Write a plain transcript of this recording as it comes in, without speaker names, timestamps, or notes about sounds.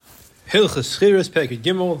Hilchos Schiras, Perek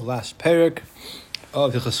Gimel, the last Perek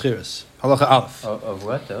of Hilchos Schiras. Halacha Aleph. Of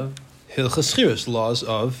what? Of? Hilchos Schiras, laws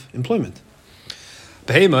of employment.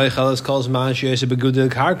 An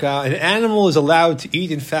animal is allowed to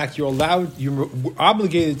eat. In fact, you're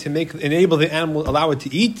obligated to enable the animal, allow it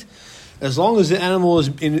to eat, as long as the animal is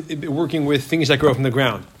working with things that grow from the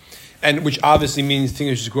ground. And which obviously means things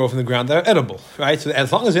that just grow from the ground that are edible, right? So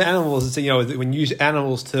as long as the animals, when you use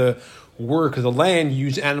animals to work the land, you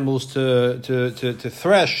use animals to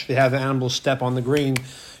thresh. They have the animals step on the grain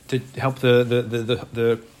to help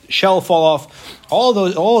the shell fall off.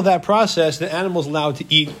 All of that process, the animal's allowed to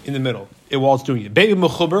eat in the middle while it's doing it. Baby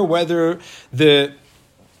mechuber, whether the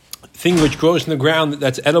thing which grows from the ground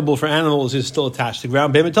that's edible for animals is still attached to the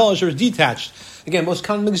ground. Baby metallish is detached. Again, most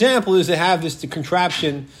common example is they have the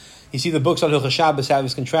contraption. You see the books on Hilchos Shabbos have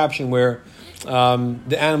this contraption where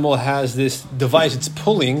the animal has this device it's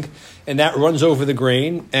pulling, and that runs over the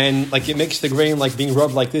grain, and it makes the grain being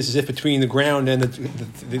rubbed like this, as if between the ground and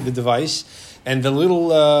the device, and the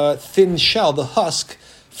little thin shell, the husk,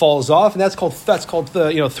 falls off, and that's called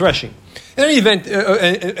threshing. In any event,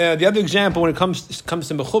 the other example when it comes to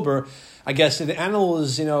mechuber, I guess the animal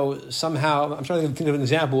is somehow, I'm trying to think of an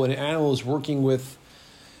example when an animal is working with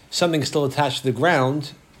something still attached to the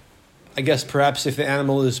ground. I guess perhaps if the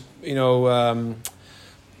animal is,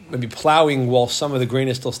 maybe plowing while some of the grain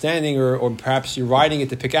is still standing, or perhaps you're riding it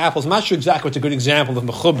to pick apples. I'm not sure exactly what's a good example of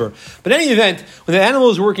mechuber. But in any event, when the animal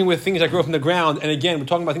is working with things that grow from the ground, and again, we're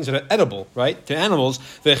talking about things that are edible, right, to animals,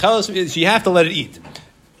 so you have to let it eat.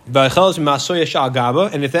 And if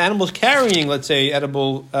the animal is carrying, let's say,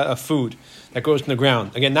 edible food that grows from the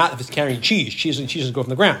ground, again, not if it's carrying cheese doesn't grow from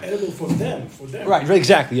the ground. Edible for them. Right,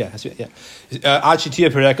 exactly, yeah.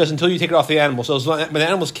 Until you take it off the animal. So when the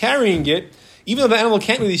animal's carrying it, even though the animal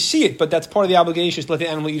can't really see it, but that's part of the obligation is to let the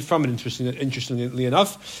animal eat from it, interestingly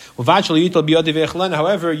enough.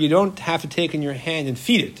 However, you don't have to take in your hand and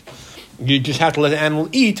feed it. You just have to let the animal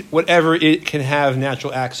eat whatever it can have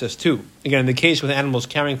natural access to. Again, in the case where the animal is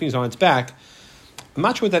carrying things on its back, I'm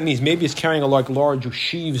not sure what that means. Maybe it's carrying large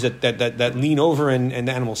sheaves that lean over and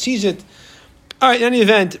the animal sees it. All right, in any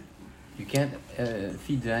event. You can't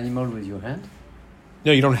feed the animal with your hand?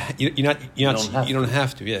 No, you don't. You don't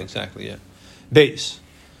have to. Yeah, exactly. Yeah. Base.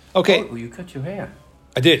 Okay. Oh, you cut your hair.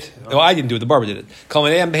 I did. No, I didn't do it. The barber did it.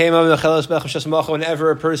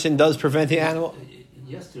 Whenever a person does prevent the animal.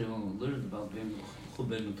 Yesterday when we learned about being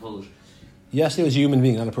Polish. Yesterday was a human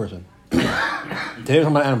being, not a person. Today we're talking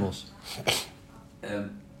about animals.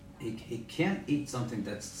 He can't eat something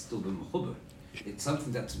that's still b'mechuber. It's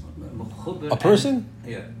something that's mechuber. A person?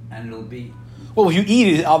 And it'll be. Well, if you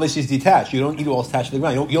eat it, obviously it's detached. You don't eat it while it's attached to the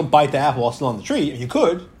ground. You don't bite the apple while it's still on the tree. You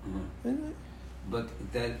could. But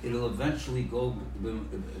that it'll eventually go.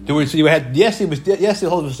 So you had yesterday was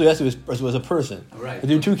a person. Right. But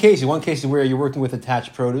there are two cases. One case is where you're working with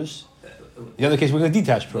attached produce. The other case we're going to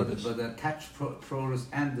detach produce. But the attached produce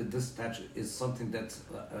and the dispatch is something that's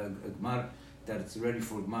that it's ready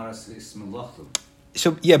for Gmaras Ismalachim.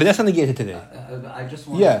 So yeah, but that's not negated today. I just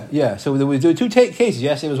want. Yeah. So there were two cases.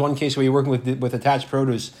 Yesterday was one case where you're working with attached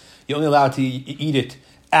produce. You're only allowed to eat it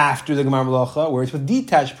after the Gemar Malacha, where it's with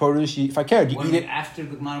detached produce, if I cared, you eat it after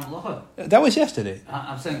the Gemar Malacha. That was yesterday.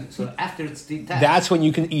 I'm saying, so after it's detached. That's when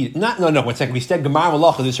you can eat it. No, 1 second. We said Gemar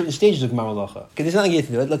Malacha. There's certain stages of Gemar Malacha. Okay, there's nothing yet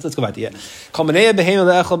to do. Let's go back to it.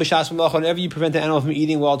 Whenever you prevent the animal from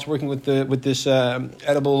eating while it's working with this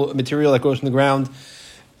edible material that grows from the ground,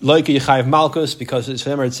 like a Yechayev Malkus, because it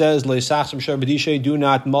says, do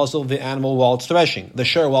not muzzle the animal while it's threshing, the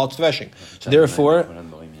shur while it's threshing. So therefore,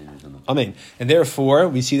 Amen. And therefore,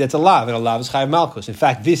 we see that's a lav, and a lav is chayev malchus. In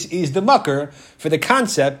fact, this is the mucker for the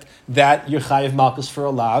concept that you're chayev malchus for a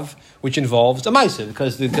lav, which involves a ma'aseh,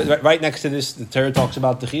 because right next to this, the Torah talks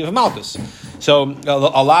about the chayev malchus. So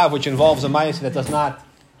a lav which involves a ma'aseh that does not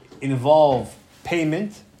involve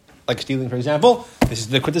payment, like stealing, for example. This is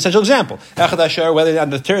the quintessential example. Echad asher, whether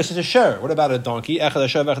the Torah says a shur. What about a donkey? Echad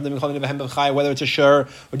asher, whether it's a shur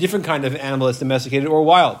or different kind of animal that's domesticated or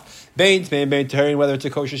wild. Whether it's a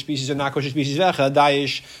kosher species or not kosher species, and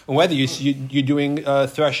whether you're doing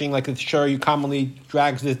threshing like a shur, you commonly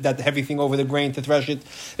drags that heavy thing over the grain to thresh it.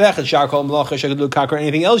 Or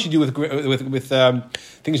anything else you do with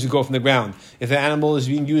things that go from the ground. If the animal is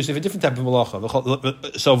being used for a different type of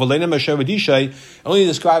malacha. So only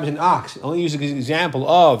describes an ox. Only uses an example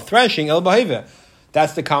of threshing el baheva.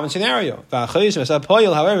 That's the common scenario.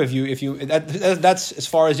 However, that's as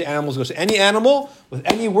far as the animals go. So any animal with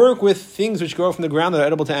any work with things which grow from the ground that are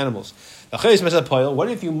edible to animals. What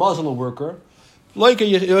if you muzzle a worker, like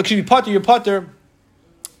your putter,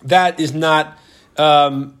 that is not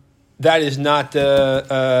That is not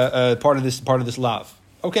part of this lav.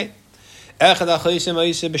 Okay.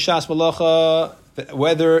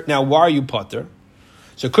 Whether now, why are you potter?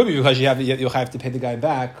 So it could be because you'll have to pay the guy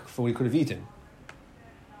back for what he could have eaten.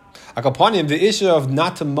 Upon him, the issue of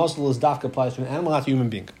not to muzzle is dafka applies to an animal, not to a human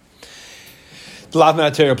being. The lav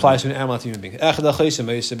matter applies to an animal, not to a human being.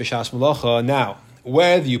 Now,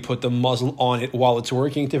 whether you put the muzzle on it while it's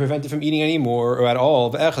working to prevent it from eating anymore or at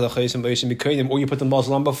all, or you put the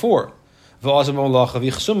muzzle on before.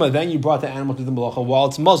 Then you brought the animal to the malacha while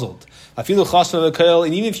it's muzzled. And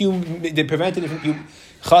even if you prevented it from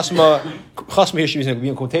chasma here should be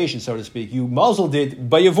in quotation, so to speak. You muzzled it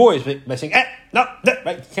by your voice, by saying, no,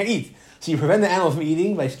 right, you can't eat. So you prevent the animal from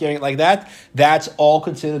eating by scaring it like that. That's all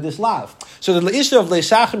considered this lav. So the issue of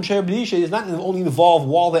leisachim sherbedisha is not only involved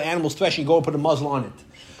while the animal's threshing, you go and put a muzzle on it.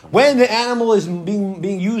 When the animal is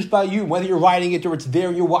being used by you, whether you're riding it or it's there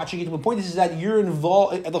and you're watching it, the point is that you're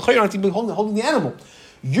involved, the chayr aren't even holding the animal.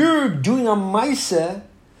 You're doing a maaseh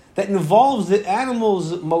that involves the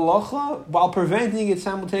animal's malacha while preventing it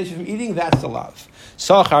simultaneously from eating. That's the lav.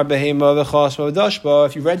 If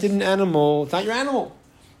you rented an animal, it's not your animal.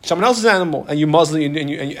 Someone else's animal, and you muzzle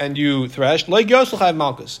and you thresh, like Yoshel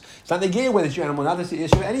Malchus. It's not the gay whether it's your animal, not the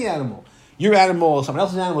issue of any animal. Your animal, someone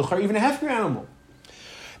else's animal, even a hefker animal.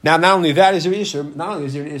 Now, not only that is there Isser, not only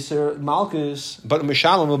is there Isser Malchus, but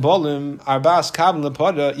Mishalim Labolim, Arbas Kabin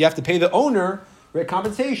Lapada, you have to pay the owner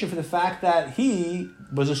compensation for the fact that he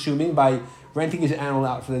was assuming by renting his animal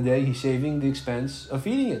out for the day, he's saving the expense of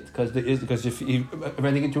feeding it. Because if he's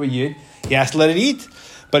renting it to a yid, he has to let it eat.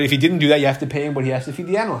 But if he didn't do that, you have to pay him what he has to feed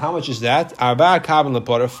the animal. How much is that? Arba Kabin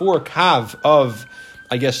Lapada, 4 kav of,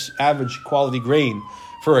 I guess, average quality grain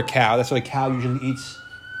for a cow. That's what a cow usually eats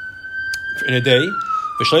in a day.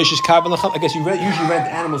 I guess you usually rent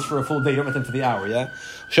animals for a full day. You don't rent them for the hour, yeah?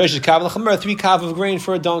 3 kav of grain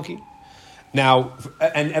for a donkey. Now,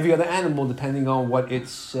 and every other animal, depending on what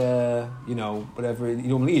it's, whatever it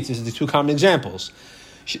normally eats. This is the 2 common examples.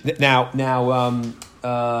 Now,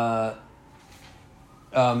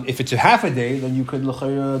 if it's a half a day, then you could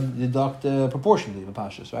deduct proportionally the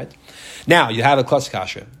pashas, right? Now, you have a klutz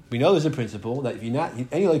kasha. We know there's a principle that if you're not,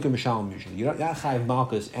 any like a mishalom usually, you're not chayiv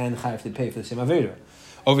malchus and chayiv to pay for the same avera.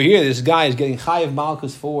 Over here, this guy is getting chayiv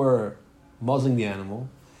malchus for muzzling the animal,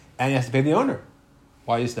 and he has to pay the owner.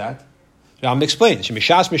 Why is that? Now, I'm going to explain. When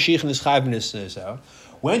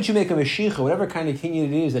you make a meshicha, whatever kind of kinyan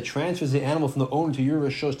it is that transfers the animal from the owner to your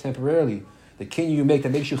rishos temporarily, the kinyan you make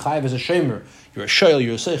that makes you chayiv as a shemer, you're a shoyl,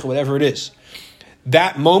 you're a seicha, whatever it is.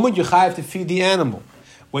 That moment, you chayiv to feed the animal.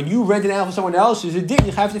 When you rent an animal from someone else, there's a din,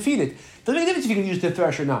 you have to feed it. Doesn't make a difference if you can use it to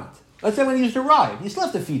thresh or not. Let's say when you use it to ride, you still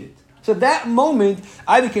have to feed it. So that moment,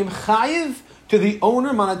 I became chayiv to the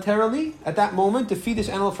owner monetarily, at that moment, to feed this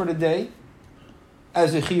animal for the day,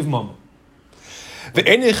 as a chiv moment. The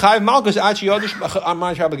ene chayiv malchus achi yodish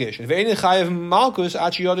obligation. The ene chayiv malchus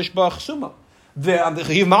achi yodish b'chsuma. The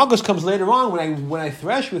chayiv malchus comes later on when I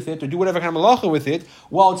thresh with it or do whatever kind of malacha with it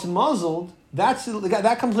while it's muzzled. That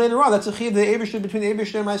comes later on. That's a chayiv the Eibishter between the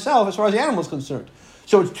Eibishter and myself as far as the animal is concerned.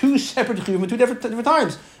 So it's 2 separate chiyuvim, 2 different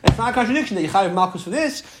times. And it's not a contradiction that you chayiv malchus for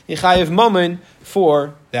this, you chayiv mammon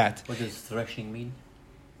for that. What does threshing mean?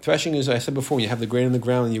 Threshing is, I said before, you have the grain in the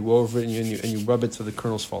ground and you go over it and you rub it so the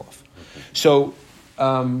kernels fall off. Okay. So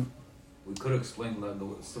we could explain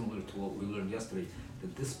similar to what we learned yesterday,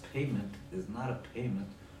 that this payment is not a payment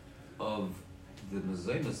of the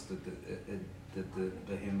mezainis that the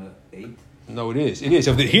behemoth ate. No, it is.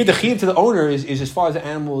 So here the chiyuv to the owner is as far as the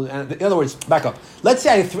animal. In other words, back up. Let's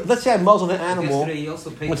say I muzzle the animal.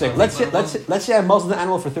 Let's say I muzzle the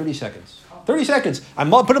animal for 30 seconds. 30 seconds. I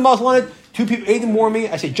put a muzzle on it. 2 people ate and warm me.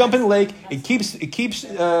 I say jump in the lake. It keeps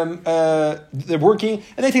they're working,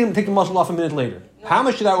 and they take the muzzle off a minute later. How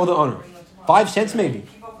much did I owe the owner? 5 cents maybe.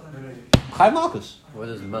 Chayiv malchus. What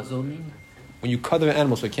does muzzle mean? When you cut the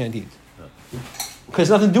animal so it can't eat, because it's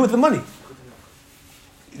nothing to do with the money.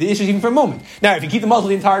 The issue is even for a moment. Now, if you keep the muzzle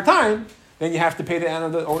the entire time, then you have to pay the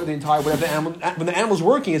animal or the entire whatever the animal. When the animal's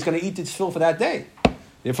working, it's going to eat its fill for that day.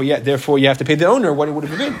 Therefore, you have to pay the owner what it would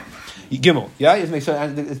have been. Gimel, yeah, it makes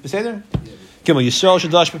sense. It's beseder. Gimel, Yisrael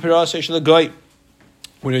shadash b'piras shel goy.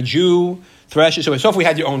 When a Jew threshes, so if we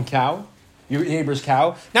had your own cow, your neighbor's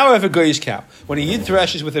cow. Now we have a goy's cow. When a yid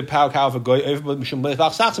threshes with a cow of a goy,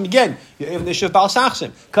 again, you're even the shif bal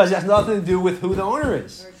sachsim because it has nothing to do with who the owner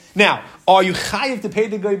is. Now, are you chayiv to pay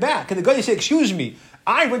the guy back? Can the guy say, "Excuse me,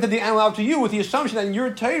 I rented the animal out to you with the assumption that in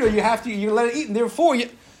your Torah you let it eat, and therefore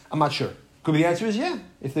I'm not sure." Could be the answer is yeah.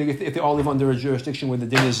 If they all live under a jurisdiction where the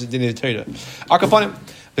din is the Torah. Akapanim,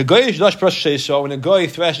 the guy is dash press says so when a guy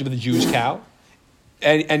thrashes with a Jew's cow,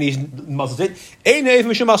 and he muzzles it. Ein Eif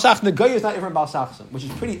Mishum Bal Sachsim. The guy is not even Bal Sachsim, which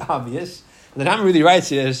is pretty obvious. And the Rambam really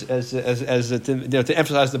writes it as to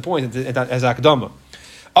emphasize the point as akdama.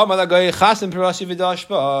 If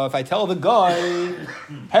I tell the guy,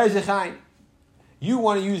 you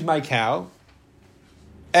want to use my cow,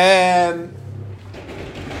 and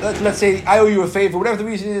let's say I owe you a favor, whatever the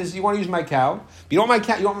reason is, you want to use my cow. You don't want my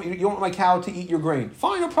cow. You don't want my cow to eat your grain.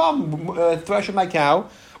 Fine, no problem. Thresh of my cow.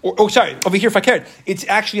 Sorry, over here if I cared. It's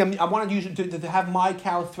actually I want to use it to have my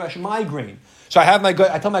cow thresh my grain. So I have I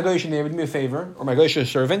tell my Goyish neighbor, do me a favor, or my Goyish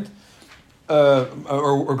servant, or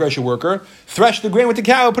Goyish worker, thresh the grain with the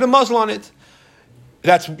cow, put a muzzle on it.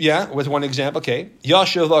 That's was one example. Okay,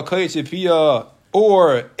 Yashav la'koyitzipiyah,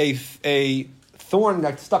 or a thorn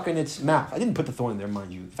that's stuck in its mouth. I didn't put the thorn there,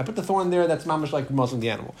 mind you. If I put the thorn there, that's mamish like muzzling the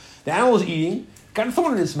animal. The animal is eating, got a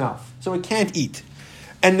thorn in its mouth, so it can't eat.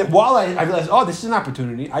 And while I realized, this is an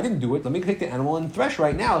opportunity, I didn't do it. Let me take the animal and thresh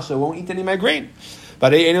right now, so it won't eat any of my grain.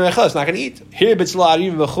 But it's not going to eat. Here, the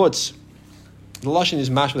lashon is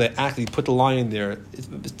mashma that actually put the lion there.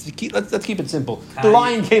 Let's keep it simple. The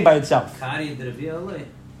lion came by itself.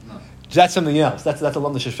 That's something else. That's a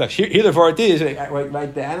lumdish effect. Here the part is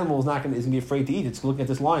right. The animal is going to be afraid to eat. It's looking at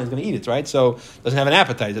this lion. It's going to eat it, right? So it doesn't have an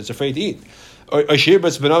appetite. It's afraid to eat. So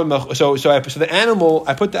the animal.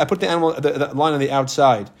 I put the animal, the lion on the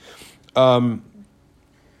outside.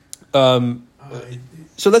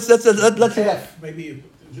 So let's say that maybe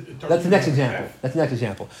that's the next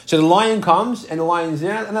example. So the lion comes and the lion's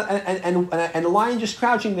there, and the lion just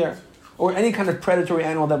crouching there, or any kind of predatory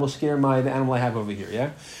animal that will scare the animal I have over here.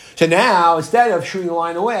 Yeah. So now instead of shooting the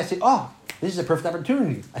lion away, I say, this is a perfect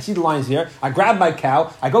opportunity. I see the lion's there. I grab my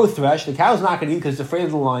cow. I go thresh. The cow's not going to eat because it's afraid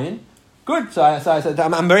of the lion. Good. So I said,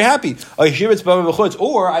 I'm very happy. Or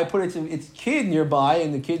I put its kid nearby,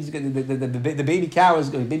 and the kid's the baby cow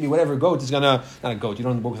is baby whatever goat is gonna, not a goat. You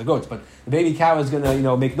don't work with the goats, but the baby cow is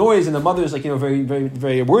gonna make noise, and the mother's very very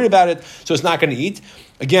very worried about it, so it's not going to eat.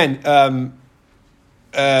 Again,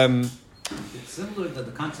 it's similar to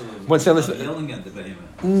the concept of yelling at the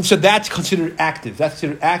behemoth. So that's considered active. That's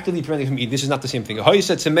considered actively preventing from eating. This is not the same thing.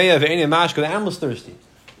 The animal's thirsty.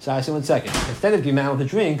 So I said, 1 second. Instead of giving the animal to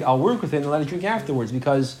drink, I'll work with it and let it drink afterwards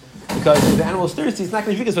because if the animal is thirsty, it's not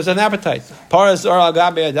going to drink it, so it's an appetite. Or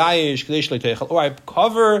I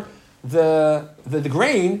cover the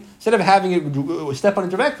grain, instead of having it step on it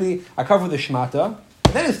directly, I cover the shmata,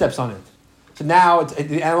 and then it steps on it. So now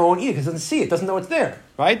the animal won't eat it because it doesn't see it, doesn't know it's there,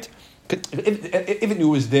 right? If it knew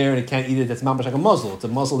it was there and it can't eat it, that's not much like a muzzle. It's a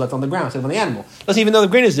muzzle that's on the ground instead of on the animal. Doesn't even know the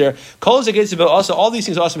grain is there. Also, all these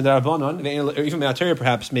things are awesome. Or even Me'ateri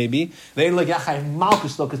perhaps, maybe. It's not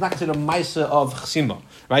considered a Maisa of Chesima.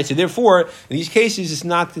 Right? So therefore, in these cases, it's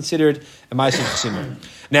not considered a Maisa of Chesima.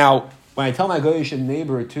 Now, when I tell my Goyish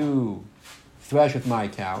neighbor to thresh with my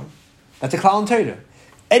cow, that's a Klal and Torah.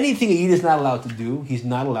 Anything a Yid is not allowed to do, he's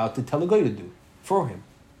not allowed to tell the Goy to do for him.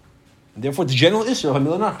 And therefore, the general Israel,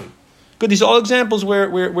 Hamilanachim. Good. These are all examples where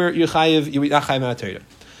you're chayiv Torah.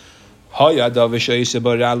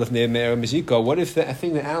 What if the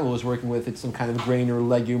thing the animal is working with, it's some kind of grain or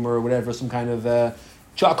legume or whatever, some kind of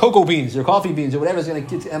cocoa beans or coffee beans or whatever is going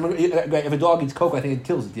to. If a dog eats cocoa, I think it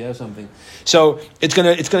kills it, or something. So the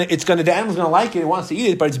animal's going to like it, it wants to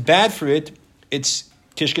eat it, but it's bad for it. It's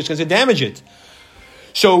kishkish going to damage it.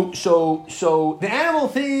 So the animal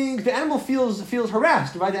feels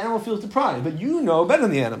harassed, right? The animal feels deprived, but you know better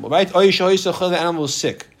than the animal, right? The animal is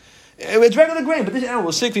sick. It's regular grain, but this animal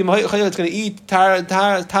is sick. It's going to eat.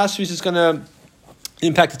 Tasvis is going to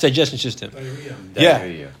impact its digestion system.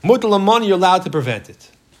 Diarrhea. Mutalamani, you're allowed to prevent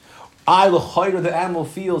it. The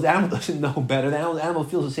animal doesn't know better. The animal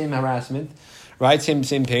feels the same harassment. Right, same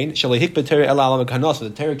pain. So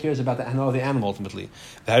the Torah cares about the hana of the animal ultimately.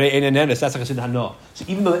 That's like I said, hana. So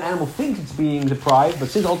even though the animal thinks it's being deprived, but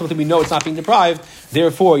since ultimately we know it's not being deprived,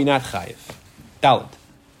 therefore you're not chayiv. Dalit.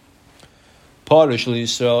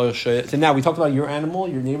 So now we talked about your animal,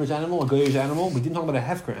 your neighbor's animal, a goyer's animal. We didn't talk about a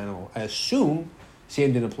hefker animal. I assume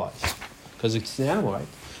same thing applies because it's an animal, right?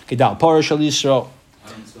 Okay, dal. Parashal Yisrael. I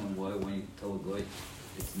don't understand why when you tell a goy,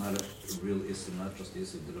 it's not a real issue, not just the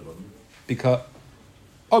issue of the rabbanon.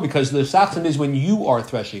 Because the sachsim is when you are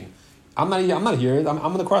threshing. I'm not here. I'm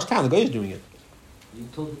in the cross town. The guy is doing it. You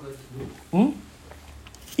told the guy to do it.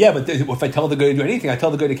 Yeah, but if I tell the guy to do anything, I tell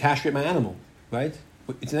the guy to castrate my animal, right?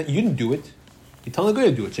 It's not, you didn't do it. You tell the guy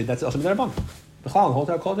to do it. So that's also mitzvah. The chal whole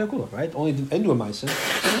time called their kula, right? Only didn't do a ma'aser.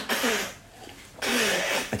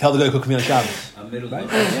 I tell the guy to cook me on Shabbos. Right?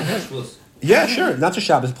 Yeah, sure. Not just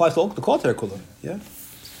Shabbos. It applies to the kol ter kula. Yeah.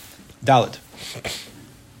 Dalit.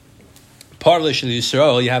 Parlish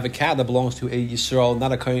Yisrael, you have a cow that belongs to a Yisrael,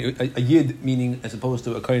 not a kohen, a Yid, meaning as opposed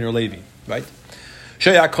to a kohen or Levi, right?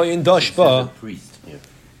 Shaya kohen dashba. Priest. Yeah.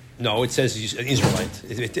 No, it says an Israelite.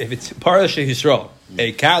 If it's Parlish Yisrael,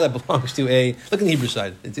 a cow that belongs to a, look at the Hebrew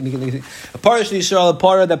side. It's a Parlish Yisrael, a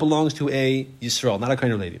para that belongs to a Yisrael, not a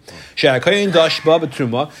kohen or Levi. Shaya kohen dashba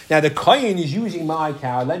b'truma. Now the kohen is using my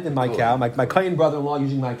cow. I lent him my cow. My kohen brother-in-law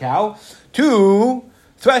using my cow to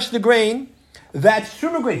thresh the grain. That's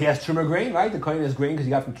truma grain. He has truma grain, right? The kohen has grain because he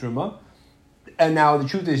got from truma. And now the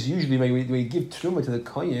truth is, usually when we give truma to the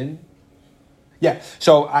kohen, yeah.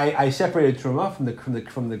 So I separated truma from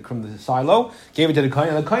the silo, gave it to the kohen.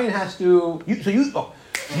 And the kohen has to.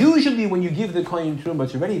 Usually when you give the kohen truma,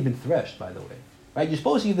 it's already been threshed, by the way, right? You're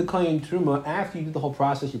supposed to give the kohen truma after you did the whole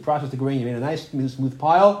process. You process the grain, you made a nice smooth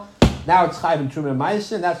pile. Now it's chayv and truma and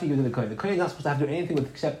ma'aser, and that's what you give to the kohen. The kohen is not supposed to have to do anything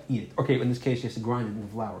except eat it. Okay, in this case, he has to grind it in the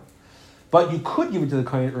flour. But you could give it to the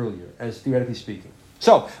kohen earlier, as theoretically speaking.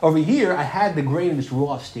 So over here, I had the grain in this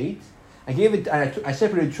raw state. I gave it. I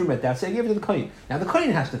separated truma at that. So I gave it to the kohen. Now the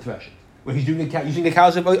kohen has to thresh it. When he's doing using the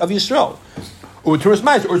cows of Yisrael, or tumas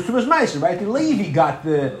meiser, right? The Levi got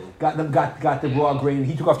the raw grain.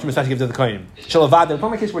 He took off tumas meiser to give it to the kohen. Shalavad. The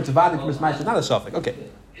problem case where it's a vad and tumas meiser, not a suffix. Okay.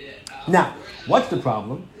 Now, what's the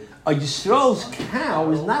problem? A Yisrael's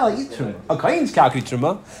cow is not like eat truma. A kohen's cow can eat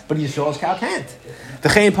truma, but a Yisrael's cow can't. The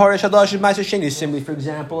chayin parish hadash of meiser sheni is simply, for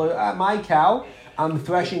example, my cow. I'm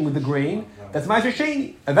threshing with the grain. That's meiser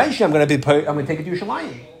sheni. Eventually, I'm going to take it to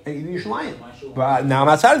Yerushalayim and eat Yerushalayim. But now I'm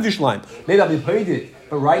outside of Yerushalayim. Maybe I'll be paid it.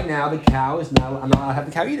 But right now, the cow is not. I'm not allowed to have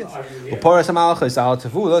the cow eat it.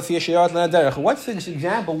 What's this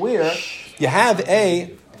example where you have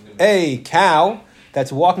a cow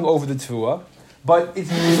that's walking over the tefuah? But it's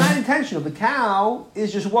not intentional. The cow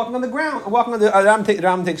is just walking on the ground, walking on the.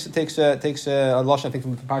 Ram takes a lashon, I think,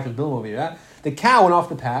 from Parashat Bilam over here. Yeah? The cow went off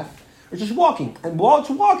the path. It's just walking, and while it's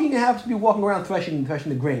walking, it happens to be walking around threshing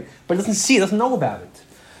the grain, but it doesn't see, it doesn't know about it.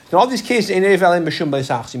 In all these cases, not even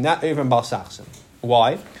balsachsim.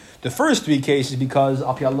 Why? The first three cases because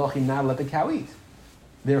al pi halachim not let the cow eat.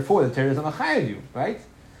 Therefore, the Torah is not chayav you, right?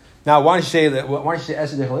 Now, why don't you say that? Why don't you say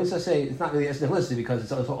esed dechalisa? Say it's not really esed dechalisa because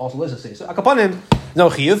it's also lisa say. So akapanim no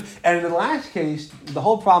chiyuv. And in the last case, the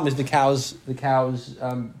whole problem is the cow's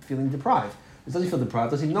feeling deprived. It doesn't feel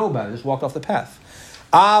deprived. Doesn't even know about it. It just walked off the path.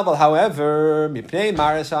 But however,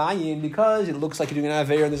 because it looks like you're doing an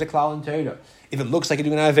aveira and there's a klal in Torah. If it looks like you're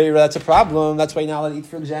doing an aveira, that's a problem. That's why you're not allowed to eat,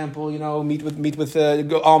 for example, meat with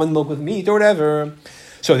almond milk with meat or whatever.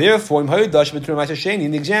 So therefore, in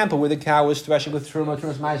the example where the cow was threshing with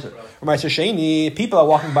tumas meiser or meiser sheni, people are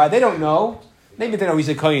walking by, they don't know. Maybe they know he's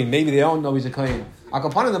a kohen. Maybe they don't know he's a kohen.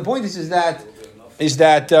 The point is that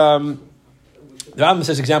the Rambam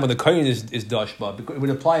says, example, the kohen is dashba. It would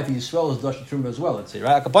apply if Yisrael is dash truma as well, let's say,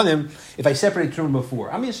 right? Upon him, if I separated truma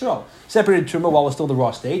before, I'm Yisrael. Separated truma while it's still the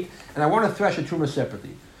raw state, and I want to thresh a truma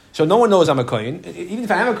separately. So no one knows I'm a kohen. Even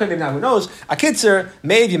if I am a kohen, maybe not who knows. A kitzer,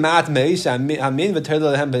 maybe mat meis, amin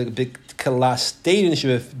v'terlehem b'kalastein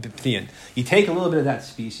sheb'ptian. You take a little bit of that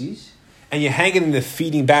species, and you hang it in the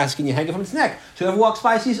feeding basket, and you hang it from its neck. So whoever walks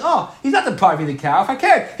by sees, he's not depriving the cow. If I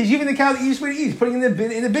care, he's giving the cow the easiest way to eat. He's putting it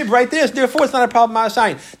in the bib right there. So therefore, it's not a problem out of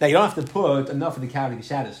sign. Now, you don't have to put enough for the cow to be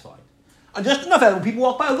satisfied. Just enough that when people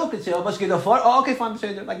walk by, look and say, let's get a foot. Okay, fine.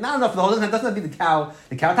 Like, not enough for the whole. Doesn't have to be the cow.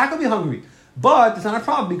 The cow attack will be hungry. But it's not a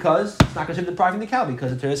problem because it's not considered depriving the cow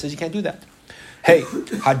because the Torah says you can't do that. Hey,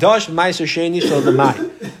 Hadash Meiser Sheni Shel Demai.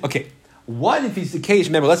 Okay. What if it's the case?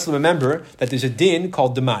 Let's remember that there's a din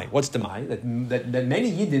called demai. What's demai? That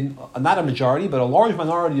many yidden, not a majority, but a large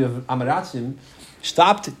minority of amaratzim,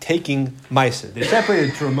 stopped taking meiser. They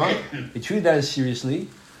separated truma. They treated that as seriously.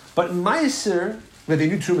 But meiser, where they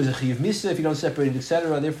knew truma is a chiyuv misa, if you don't separate it,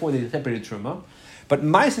 etc. Therefore, they separated truma. But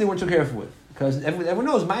meiser they weren't so careful with. Because everyone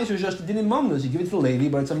knows meiser is just a din in mamnus. You give it to the lady,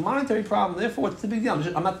 but it's a monetary problem. Therefore, it's a big deal.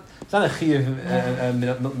 It's not a chiyuv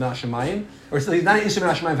minashamayim, or it's not an issue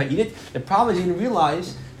minashamayim if I eat it. The problem is you didn't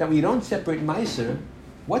realize that when you don't separate meiser,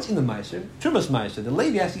 what's in the meiser? Trumas meiser. The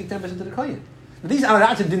lady has to give 10% to the kohen. These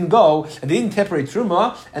amaratzim didn't go and they didn't separate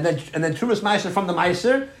truma and then trumas meiser from the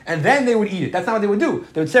meiser, and then they would eat it. That's not what they would do.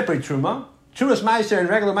 They would separate truma, trumas meiser, and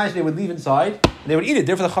regular meiser they would leave inside and they would eat it.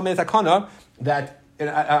 Therefore, the Chametz Takana that.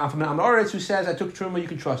 I'm from an Amoritz who says, I took truma, you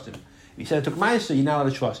can trust him. If he said, I took meiser, you're not allowed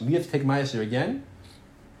to trust him. You have to take meiser again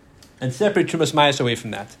and separate trumas meiser away from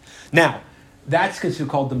that. Now, that's considered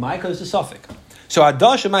called demai because it's a suffix. So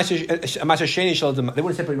hadash and meiser sheni shel demai. They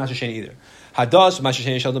wouldn't separate meiser sheni either. Hadash meiser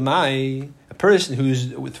sheni shel demai, a person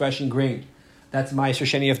who's threshing grain. That's meiser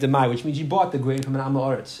sheni of demai, which means you bought the grain from an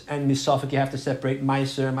Amoritz. And misafik, you have to separate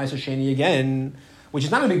meiser and meiser sheni again. which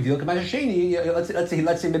is not a big deal. Let's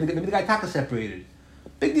say maybe the guy taka separated.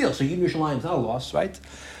 Big deal. So eating Yerushalayim is not a loss, right?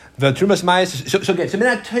 The Trumas Mayas. So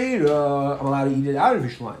Minat Torah, I'm allowed to eat it out of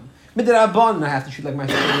Yerushalayim. Minat Rabban, I have to treat like my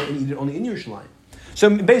family and eat it only in Yerushalayim. So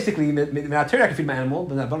basically, Minat Torah I can feed my animal,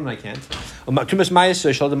 but Minat Rabban I can't. Trumas Mayas,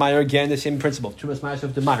 Shal Demayar, again the same principle. Trumas Mayas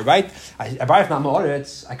of Demayar, right? I buy it from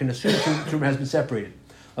Ma'aretz, I can assume Truma has been separated.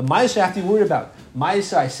 A Mayas I have to be worried about.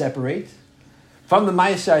 Mayas I separate. From the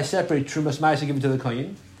Mayas I separate, Trumas Mayas I give it to the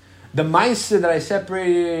Kohen. The Maisa that I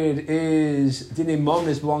separated is Dinei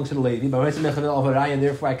Monis belongs to the Levi, but and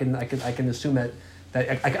therefore I can assume that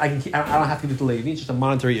I don't have to give it to the Levi. It's just a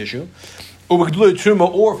monetary issue. Or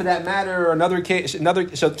for that matter, another case,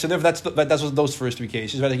 so therefore that's what those first three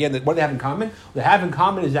cases. Right? Again, what do they have in common? What they have in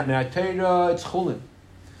common is that Minat Torah it's Chulin,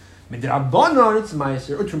 Minat Rabbanon it's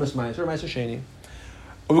Meiser or Trumas Meiser or Meiser Sheni.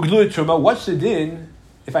 Or Truma. What's the din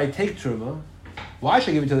if I take Truma? Why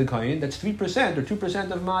should I give it to the Kohen? That's 3% or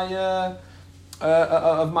 2% of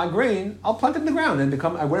my grain. I'll plant it in the ground and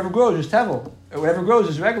become whatever grows is tevel. Whatever grows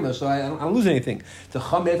is regular, so I don't lose anything. To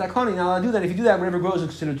chamet akoni, now I'll do that. If you do that, whatever grows is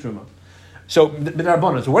considered truma. So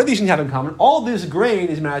b'darabana. So what do these things have in common? All this grain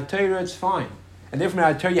is Minat Torah. It's fine, and therefore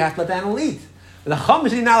Minat Torah you have to let the animal eat. But the chum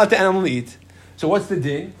is not let the animal eat. So what's the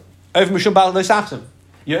din? You're able to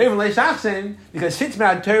leisachsim because since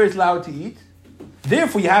Minat Torah is allowed to eat.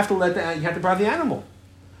 Therefore, you have to deprive the animal.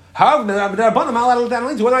 However, I'm not allowed to let the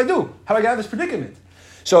animal eat. What do? How do I get out of this predicament?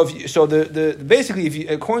 So, basically,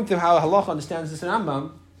 according to how Halacha understands this in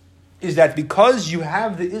Rambam, is that because you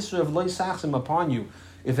have the issue of loy sachsim upon you,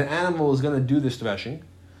 if an animal is going to do this threshing,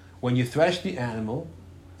 when you thresh the animal,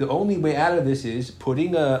 the only way out of this is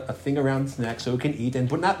putting a thing around its neck so it can eat, and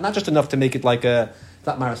put not just enough to make it like a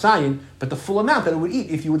not marasayin, but the full amount that it would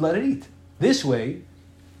eat if you would let it eat. This way.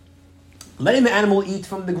 Letting the animal eat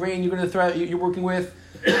from the grain you're working with,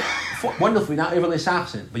 wonderfully, not even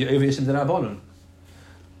leisachsin, but you're even isim derabanan.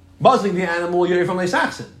 Muzzling the animal, you're even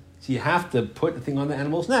leisachsin. So you have to put the thing on the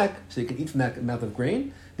animal's neck so you can eat from that amount of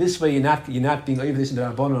grain. This way, you're not being even isim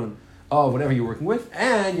derabanan of whatever you're working with,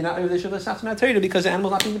 and you're not even isim leisachsin because the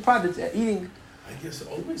animal's not being deprived; it's eating. I guess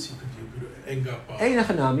always you could end up.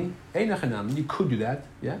 Einachanami. You could do that,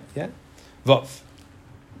 yeah. Vav,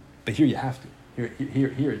 but here you have to. Here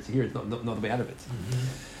it's not the way out of it.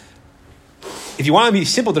 Mm-hmm. If you want to be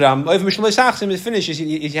simple to them, if it finishes,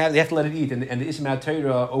 you have to let it eat, and the Ism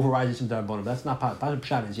Torah overrides Ism Darabonah. That's not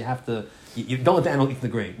Pshat. You have to. You don't let the animal eat the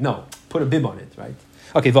grain. No, put a bib on it, right?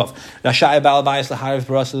 Okay, Vav. Rashai Balabayas Lahariv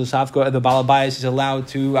Barasa Lusavko. The Balabayas is allowed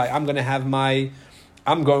to. I'm going to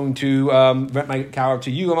rent my cow up to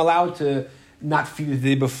you. I'm allowed to. Not feed it the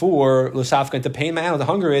day before Lusafka to pay my animal to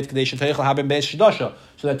hunger it. So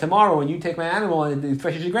that tomorrow when you take my animal and it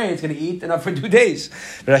threshes your grain, it's going to eat enough for 2 days.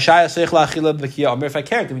 But if I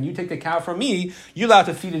care, when you take the cow from me, you're allowed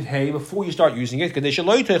to feed it hay before you start using it. So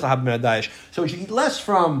it should eat less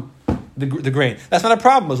from the grain. That's not a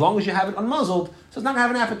problem as long as you have it unmuzzled. So it's not going to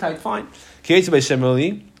have an appetite. Fine.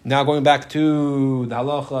 Similarly, now going back to the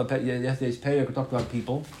halacha yesterday's parak, we talked about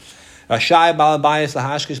people. Rashai Balabayas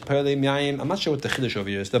Lahashkish Perle Miyayim. I'm not sure what the chiddush over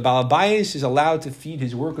here is. The Balabayas is allowed to feed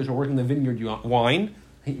his workers who are working in the vineyard wine.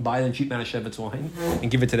 He buy them cheap Manischewitz wine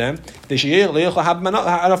and give it to them. They should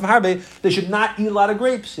not eat a lot of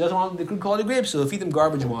grapes. He doesn't want the good quality grapes, so they'll feed them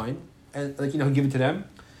garbage wine and give it to them.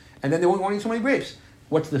 And then they won't want to eat so many grapes.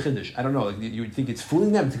 What's the chiddush? I don't know. You would think it's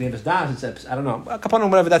fooling them to give us das. I don't know. Kapanon,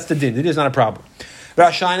 whatever. That's the din. It is not a problem. And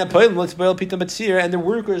the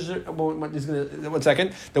workers,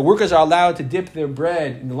 the workers are allowed to dip their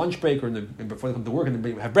bread in the lunch break or before they come to work and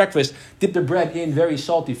they have breakfast, dip their bread in very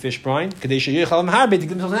salty fish brine to give themselves an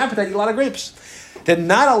appetite, eat a lot of grapes. They're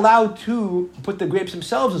not allowed to put the grapes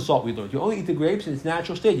themselves in salt, we learned. You only eat the grapes in its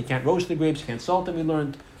natural state. You can't roast the grapes, you can't salt them, we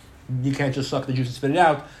learned. You can't just suck the juice and spit it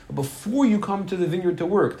out. But before you come to the vineyard to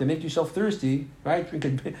work, to make yourself thirsty, right? Drink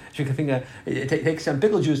a thing, take some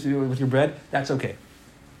pickle juice with your bread. That's okay.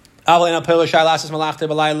 This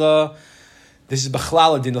is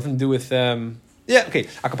b'chlaladin, nothing to do with. Okay.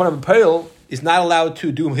 A kapan of is not allowed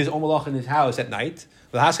to do his own malach in his house at night.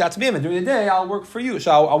 But during the day, I'll work for you.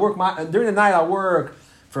 So I'll work during the night. I'll work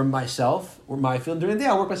for myself or my field. During the day,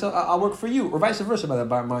 I'll work for you, or vice versa.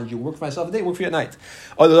 Mind you, work for myself at day, work for you at night.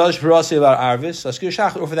 Or for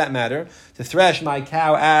that matter, to thresh my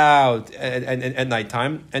cow out at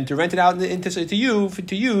nighttime and to rent it out to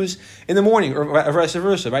use in the morning, or vice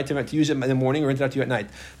versa, right? To use it in the morning or rent it out to you at night.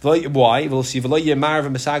 Why? We'll see.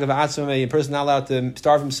 A person not allowed to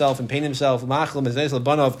starve himself and pain himself, and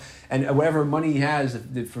whatever money he has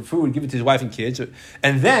for food, give it to his wife and kids,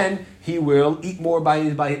 and then he will eat more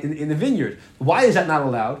in the vineyard. Why is that not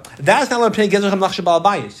allowed? That's not allowed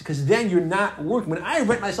because then you're not working. When I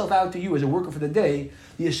rent myself out to you as a worker for the day,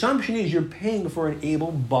 the assumption is you're paying for an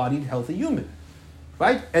able-bodied, healthy human.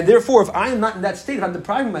 Right? And therefore, if I am not in that state, if I'm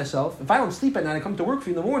depriving myself, if I don't sleep at night, I come to work for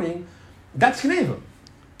you in the morning, that's Geneva.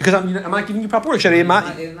 Because I'm not giving you proper work. He's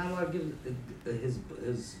not allowed to give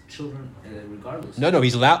his children regardless. No,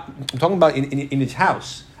 he's allowed. I'm talking about in his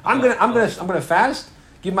house. I'm gonna fast.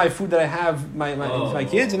 Give my food that I have my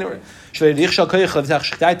kids, and he's going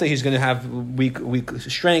to have weak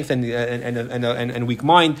strength and weak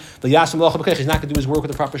mind. He's not going to do his work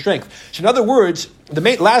with the proper strength. So in other words, the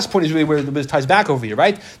last point is really where this ties back over here,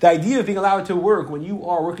 right? The idea of being allowed to work when you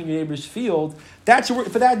are working in your neighbor's field, that's your work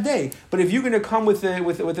for that day. But if you're going to come with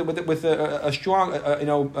a strong,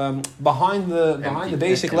 behind the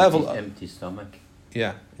basic level, empty stomach.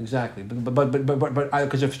 Yeah, exactly. But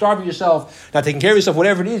because if starving yourself, not taking care of yourself,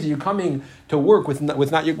 whatever it is, you're coming to work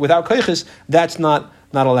without koiches, that's not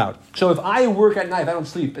allowed. So if I work at night, if I don't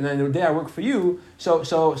sleep, and then the day I work for you,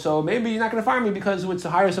 so maybe you're not going to fire me because it's to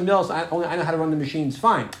hire somebody else. I know how to run the machines,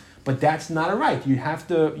 fine. But that's not a right. You have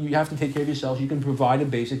to take care of yourself. You can provide a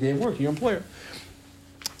basic day of work to your employer.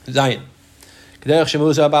 Zion. Just like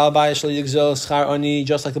the Baal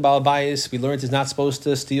Bayis, we learned is not supposed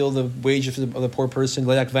to steal the wage of the poor person,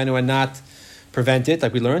 and not prevent it,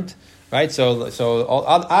 like we learned, right? So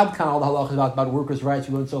all the halachas about workers' rights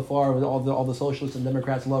we learned so far, with all the socialists and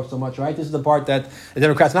Democrats love so much, right? This is the part that the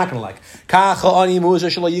Democrats not going to like. The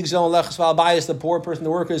poor person, the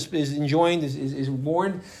worker is enjoined, is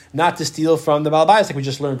warned not to steal from the Baal Bayis, like we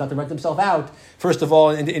just learned, not to rent himself out. First of all,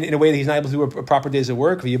 in a way that he's not able to do a proper day's of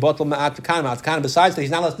work. Besides that, he's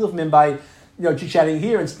not allowed to steal from him by chit-chatting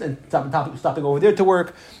here and stopping over there to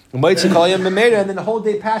work. And then the whole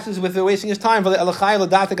day passes with wasting his time. However,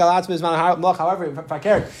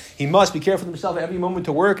 he must be careful of himself at every moment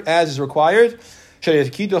to work as is required. The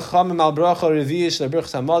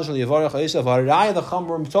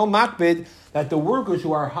that the workers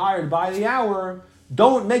who are hired by the hour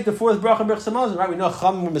don't make the fourth bracha Birchas Hamazon, right? We know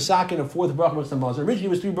Cham Masakin, the fourth bracha Birchas Hamazon. Originally it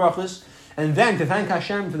was 3 brachas, and then to thank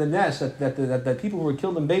Hashem for the nest that people who were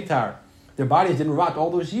killed in Beitar, their bodies didn't rot all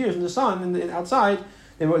those years in the sun and outside.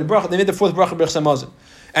 They made the fourth bracha Birchas Hamazon,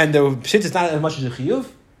 and since it's not as much as a chiyuv,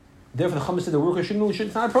 therefore the Chum said the workers shouldn't.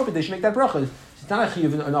 It's not appropriate. They should make that bracha. It's not a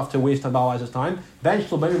chiyuv enough to waste on Baal Bayis' time.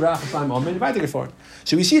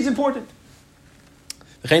 So we see it's important.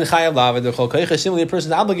 Similarly, a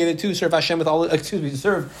person is obligated to serve Hashem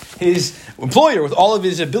serve his employer with all of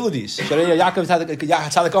his abilities. Yaakov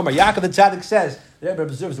the Tzaddik says, the Rebbe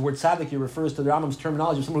observes the word tzaddik here refers to the Rambam's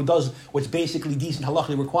terminology of someone who does what's basically decent,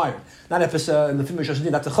 halachically required. Not if it's in the Film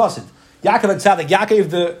Shoshadim, that's a chassid. Yaakov the Tzaddik,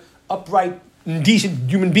 Yaakov the upright, decent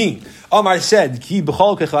human being. Omar said, "Ki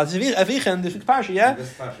b'chol kechvat." This parsha, yeah.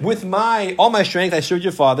 With all my strength, I served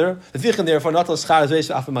your father. The vichin therefore not l'schar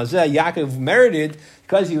zveis afam hazeh. Yaakov merited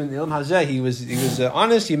because he was in Ilm Hazeh. He was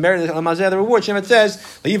honest. He merited Ilm Hazeh the reward. Shemet says,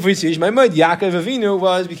 Yaakov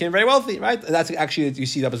Avinu became very wealthy. Right. That's actually you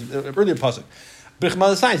see that was an earlier pasuk.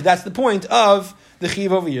 That's the point of the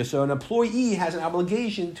chiv over here. So an employee has an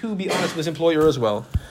obligation to be honest with his employer as well.